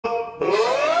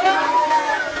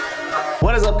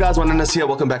What is up, guys? Wanderness here.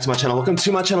 Welcome back to my channel. Welcome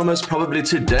to my channel. Most probably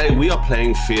today we are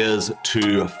playing Fears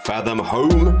to Fathom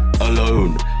Home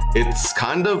Alone. It's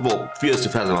kind of, well, Fears to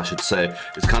Fathom, I should say.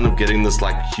 It's kind of getting this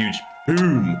like huge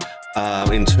boom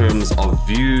in terms of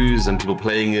views and people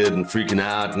playing it and freaking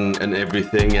out and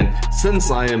everything. And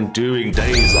since I am doing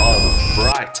Days of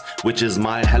Fright, which is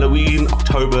my Halloween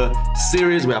October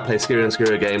series where I play scarier and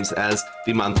scarier games as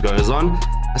the month goes on,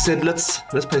 I said let's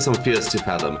play some Fears to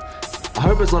Fathom. I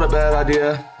hope it's not a bad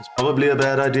idea. It's probably a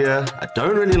bad idea. I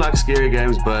don't really like scary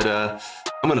games, but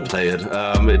I'm gonna play it.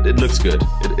 It looks good.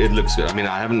 It looks good. I mean,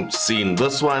 I haven't seen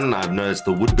this one. I've noticed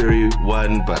the Woodbury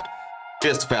one, but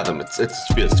Fears to Fathom. It's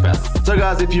Fears to Fathom. So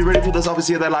guys, if you're ready for this,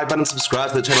 obviously hit that like button, subscribe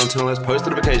to the channel, and turn on those post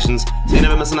notifications so you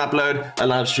never miss an upload, a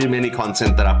live stream, any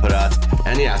content that I put out.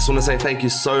 And yeah, I just want to say thank you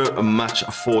so much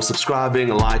for subscribing,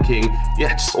 liking,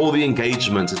 yeah, just all the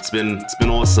engagement. It's been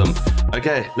awesome.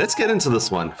 Okay, let's get into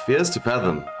this one. Fears to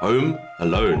Fathom, Home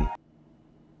Alone.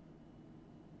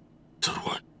 Episode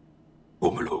 1,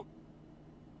 Home Alone.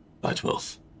 July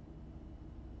 12th.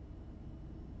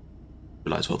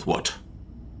 July 12th, what?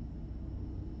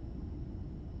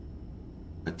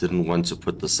 I didn't want to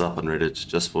put this up on Reddit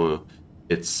just for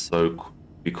it's so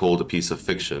be called a piece of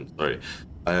fiction. Sorry,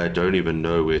 I don't even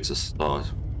know where to start.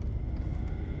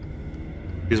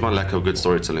 Here's my lack of good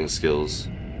storytelling skills.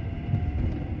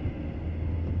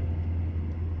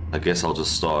 I guess I'll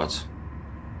just start.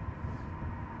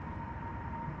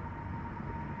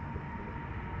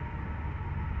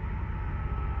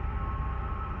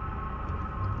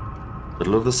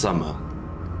 Middle of the summer.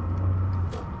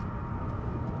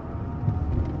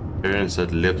 Parents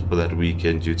had left for that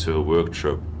weekend due to a work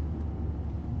trip,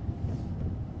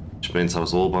 which meant I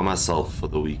was all by myself for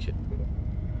the weekend.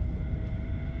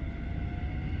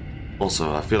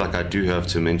 Also, I feel like I do have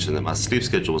to mention that my sleep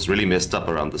schedule was really messed up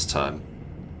around this time.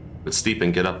 I would sleep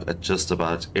and get up at just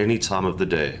about any time of the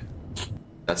day.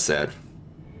 That's sad.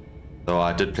 Though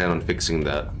I did plan on fixing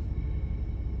that.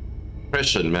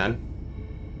 Depression, man.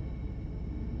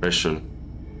 Depression.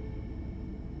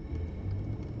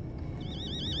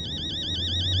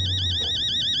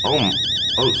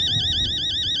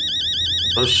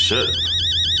 Oh shit.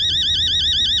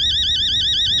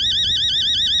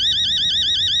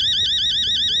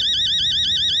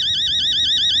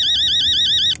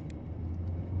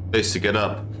 Place to get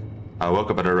up. I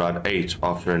woke up at around 8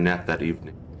 after a nap that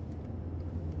evening.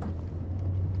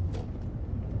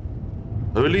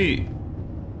 Holy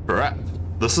crap.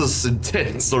 This is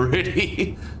intense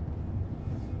already.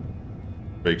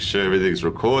 Make sure everything's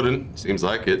recording. Seems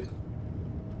like it.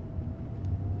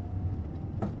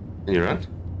 Can you run?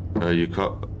 You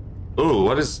can't. Oh,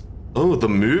 what is? Oh, the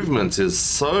movement is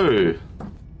so.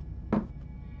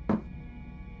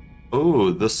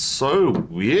 Oh, this is so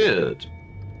weird.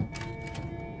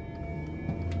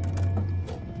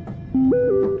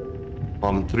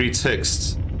 Three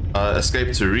texts.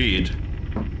 Escape to read.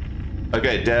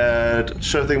 Okay, Dad.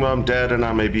 Sure thing, Mom. Dad and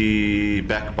I may be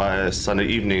back by Sunday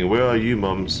evening. Where are you,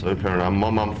 Mom? So parent.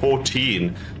 Mom, I'm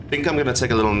 14. Think I'm gonna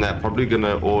take a little nap. Probably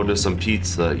gonna order some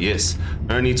pizza. Yes.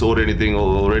 No need to order anything.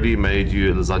 Already made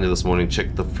you lasagna this morning.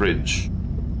 Check the fridge.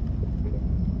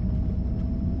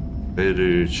 Where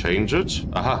to change it?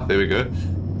 Aha, there we go.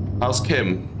 How's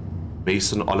Kim?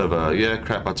 Mason Oliver. Yeah,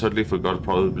 crap. I totally forgot.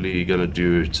 Probably gonna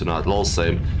do tonight. Lol,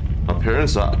 same. My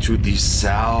parents are to these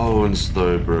sounds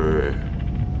though, bro.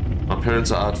 My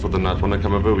parents are out for the night. Wanna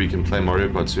come over? We can play Mario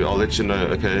Kart 2. I'll let you know.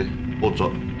 Okay.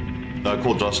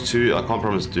 Call Josh too. I can't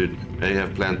promise, dude. May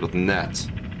have planned with Nat.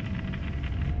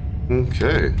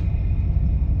 Okay.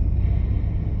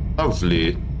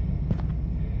 Lovely.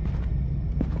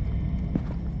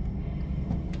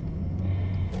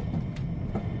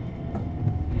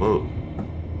 Whoa.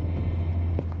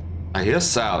 I hear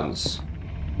sounds.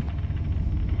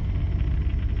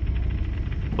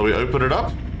 Shall we open it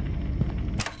up?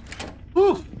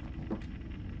 Woo.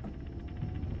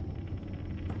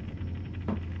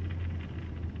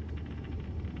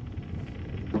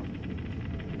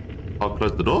 I'll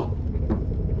close the door.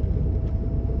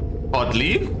 Can't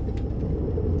leave?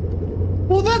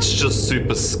 Well, that's just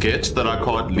super sketch that I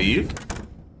can't leave.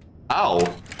 Ow.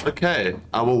 Okay,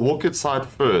 I will walk inside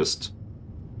first.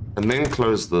 And then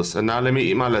close this. And now let me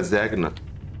eat my lasagna.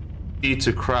 E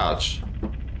to crouch.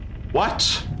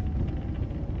 What?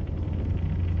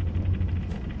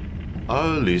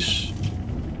 Holy sh...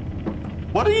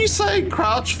 What are you saying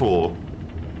crouch for?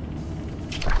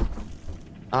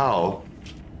 Ow.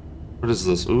 What is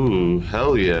this? Ooh,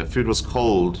 hell yeah. Food was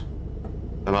cold.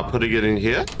 Am I putting it in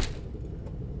here?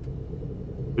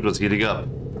 Food was heating up.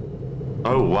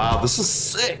 Oh wow, this is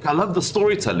sick. I love the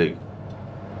storytelling.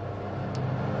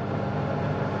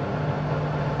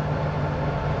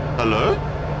 Hello?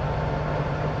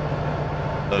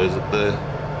 Oh, is it the...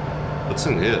 What's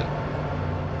in here?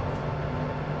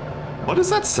 What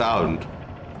is that sound?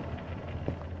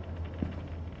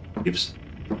 Oops.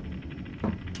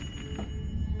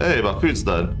 Hey, my food's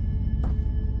done.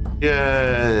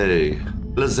 Yay!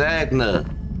 Lasagna.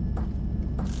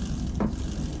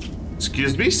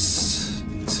 Excuse me?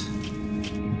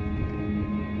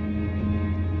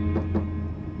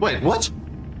 Wait, what?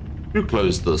 Who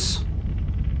closed this?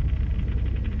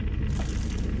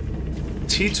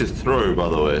 T to throw, by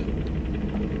the way.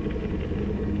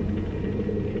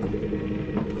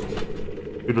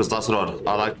 It was that's not.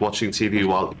 I like watching TV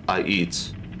while I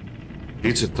eat.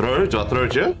 T to throw? Do I throw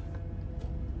it here?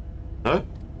 No?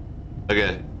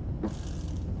 Okay.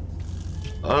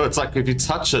 Oh, it's like if you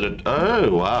touch it,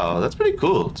 oh, wow. That's pretty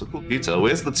cool. It's a cool detail.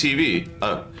 Where's the TV?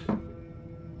 Oh.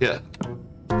 Yeah.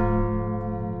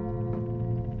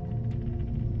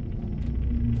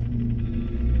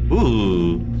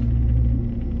 Ooh.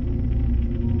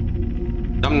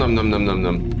 Num num num num num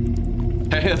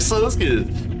num. Hey, so that's good.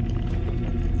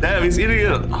 Damn, he's eating it.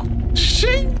 Oh,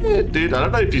 shit, dude. I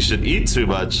don't know if you should eat too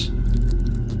much.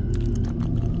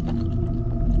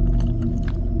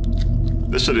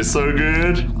 This shit is so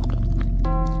good.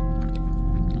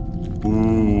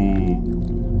 Ooh.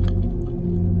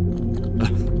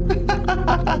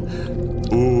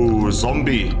 Ooh,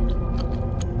 zombie.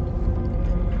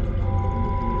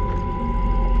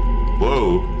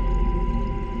 Whoa.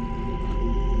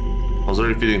 I was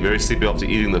already feeling very sleepy after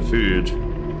eating the food.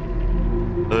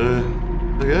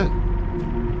 Okay.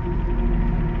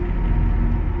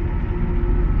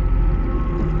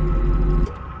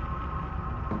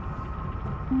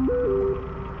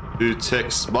 Do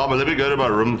text. Mama, let me go to my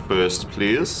room first,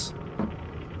 please.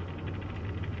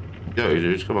 Yo,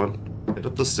 dude, come on. Get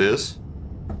up the stairs.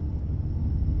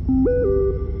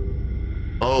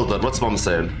 Hold on, what's Mom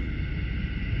saying?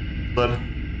 But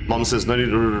Mom says no need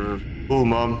to... Oh,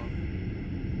 Mom.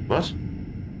 What?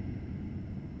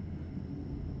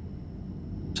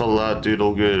 Tell that dude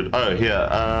all good. Oh, yeah,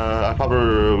 I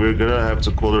probably we're gonna have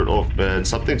to call it off, man.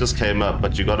 Something just came up,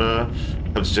 but you gotta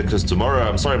have to check because tomorrow,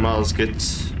 I'm sorry, Miles,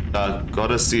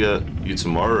 gotta see you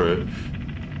tomorrow.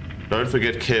 Don't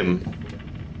forget Kim.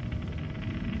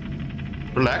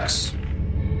 Relax.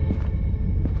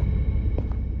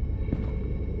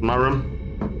 My room.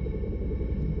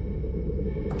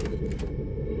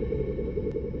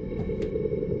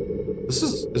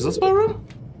 Is this my room?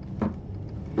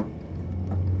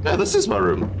 Yeah, this is my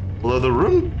room. Although the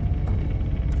room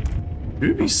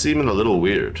do be seeming a little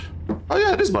weird. Oh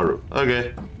yeah, it is my room.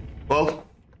 Okay. Well,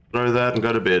 throw that and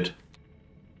go to bed.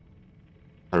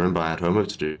 I remember I had homework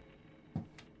to do.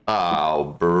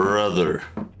 Oh, brother.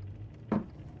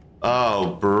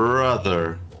 Oh,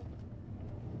 brother.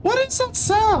 What is that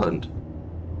sound?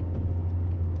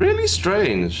 Really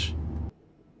strange.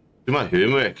 Do my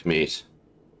homework, mate.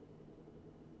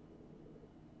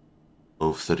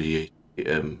 12:38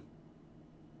 p.m.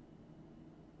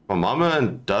 My mama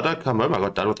and dada come home. I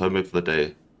got done with homework for the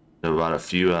day in about a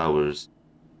few hours.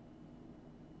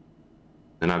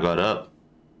 Then I got up.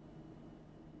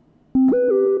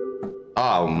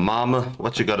 Oh, mama.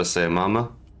 What you gotta say,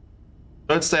 mama?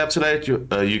 Don't stay up too late,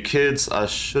 you kids. I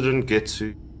shouldn't get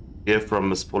to hear from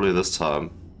Miss Polly this time.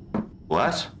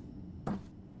 What?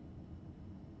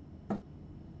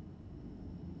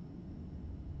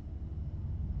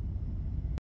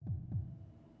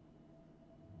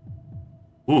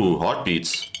 Ooh,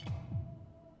 heartbeats.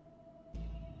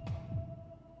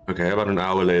 Okay, about an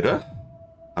hour later,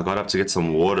 I got up to get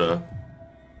some water.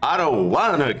 I don't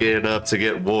wanna get up to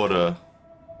get water.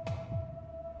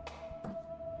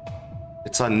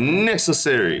 It's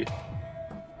unnecessary.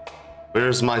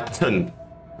 Where's my tin?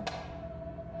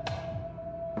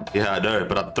 Yeah, I know,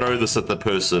 but I throw this at the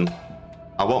person.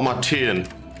 I want my tin.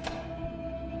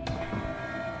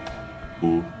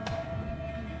 Ooh.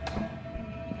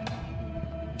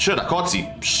 Shit, I can't see.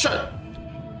 Shit!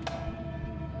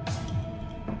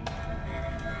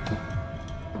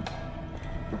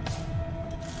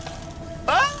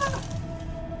 Ah!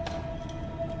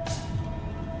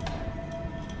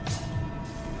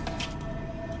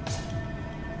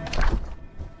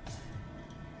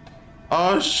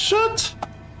 Oh, shit!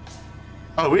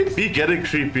 Oh, we'd be getting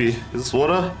creepy. Is this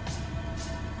water?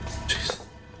 Jeez.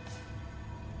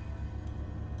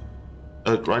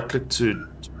 Right click to...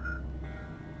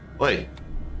 Wait.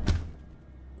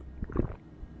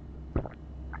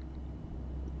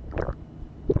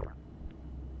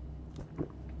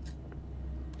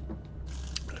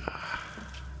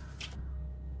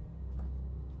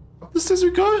 Up the stairs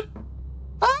we go?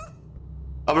 Ah!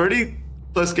 I'm already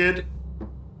so scared.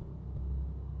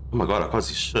 Oh my god, I can't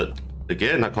see shit.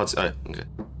 Again, I can't see.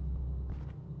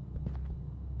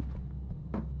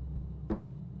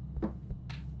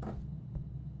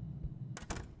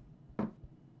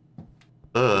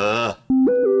 Oh,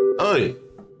 okay. Oh.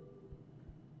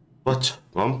 What?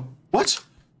 Mom? What?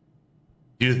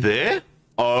 You there?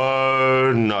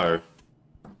 Oh no.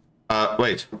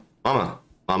 Wait. Mama.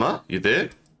 Mama, you there?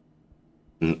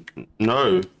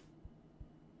 No.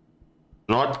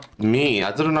 Not me.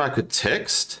 I didn't know I could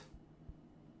text.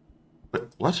 Wait,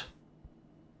 what?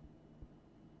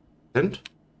 Didn't?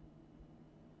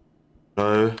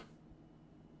 No.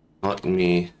 Not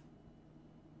me.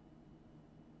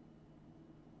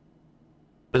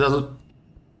 It doesn't.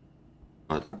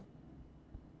 What?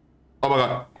 Oh my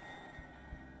god.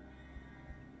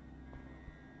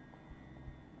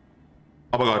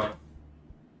 Oh my god.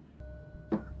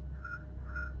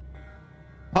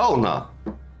 Hell no.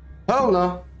 Hell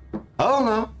no. Hell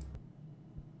no.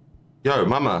 Yo,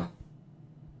 mama.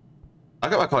 I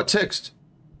got my card text.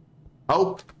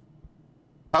 Help.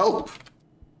 Help.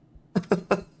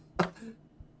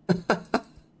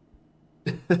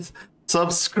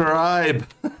 Subscribe.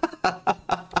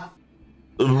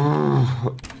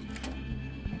 Oh,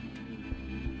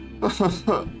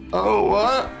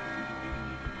 what?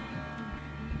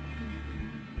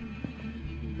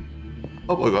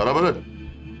 Oh my god, I'm gonna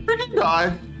freaking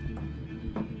die.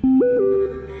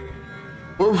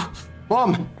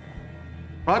 Mom,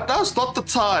 right now's not the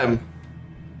time.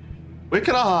 Where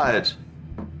can I hide?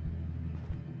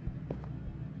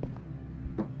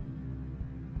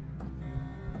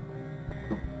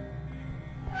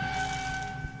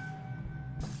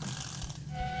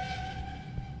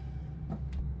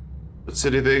 What's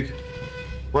anything?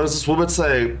 What is this woman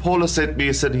saying? Paula sent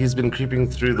me, said he's been creeping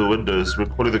through the windows. We're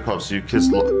calling the cops. You kiss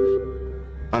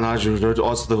and I don't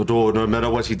answer the door no matter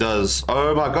what he does.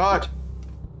 Oh my god.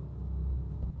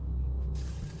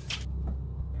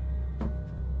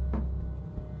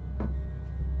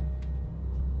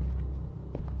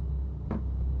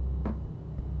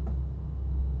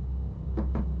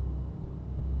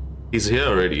 He's here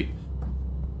already.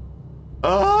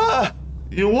 Ah!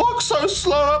 You walk so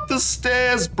slow up the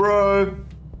stairs, bro.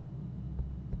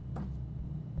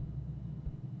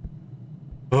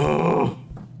 Oh.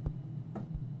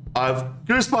 I've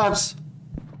goosebumps.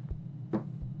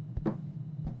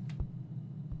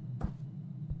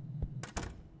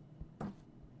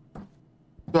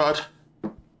 God.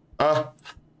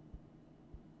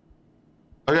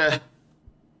 Okay.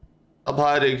 I'm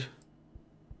hiding.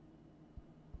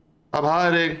 I'm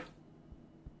hiding.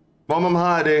 Mom, I'm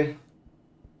hiding.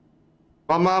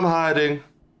 Mom, I'm hiding.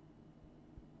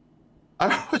 I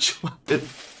don't know what you wanted.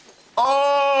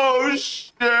 Oh,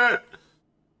 shit.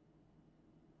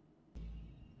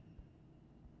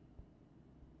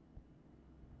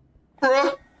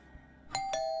 Bruh.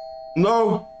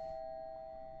 No.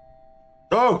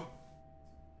 No.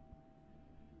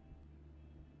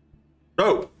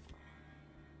 No.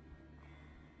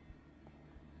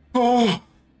 Oh.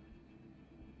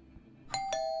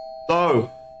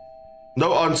 No.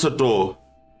 No answer door.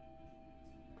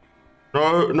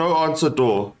 No answer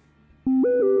door.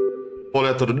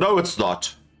 Pauletta, no, it's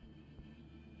not.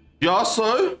 Yeah,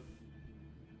 so?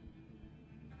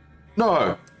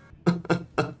 No.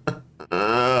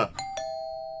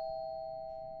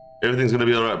 Everything's gonna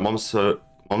be alright. Mom's so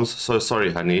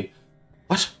sorry, honey.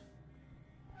 What?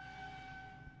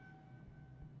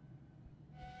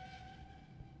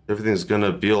 Everything's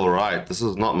gonna be alright. This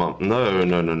is not Mom. No.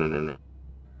 No.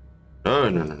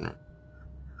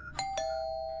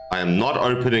 I am not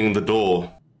opening the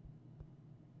door.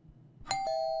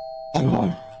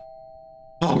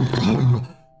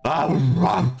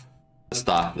 Let's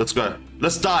die. Let's go.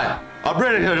 Let's die. I'm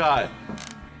ready to die.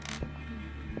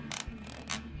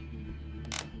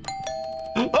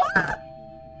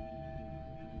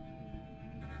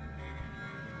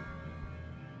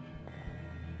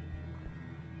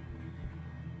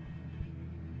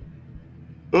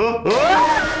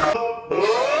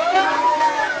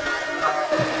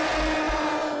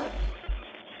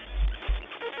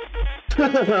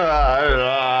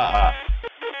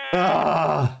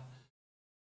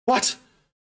 What?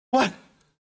 What?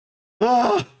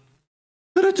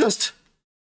 Did it just...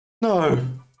 No.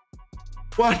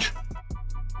 What?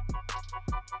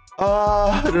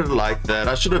 I didn't like that.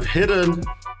 I should have hidden.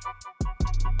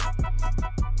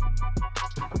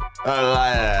 I don't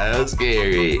like that. That's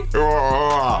scary.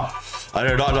 I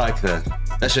do not like that.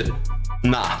 That shit.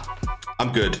 Nah.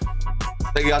 I'm good.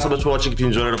 Thank you guys so much for watching. If you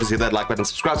enjoyed it, obviously hit that like button,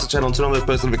 subscribe to the channel, turn on those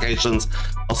post notifications.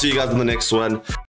 I'll see you guys in the next one.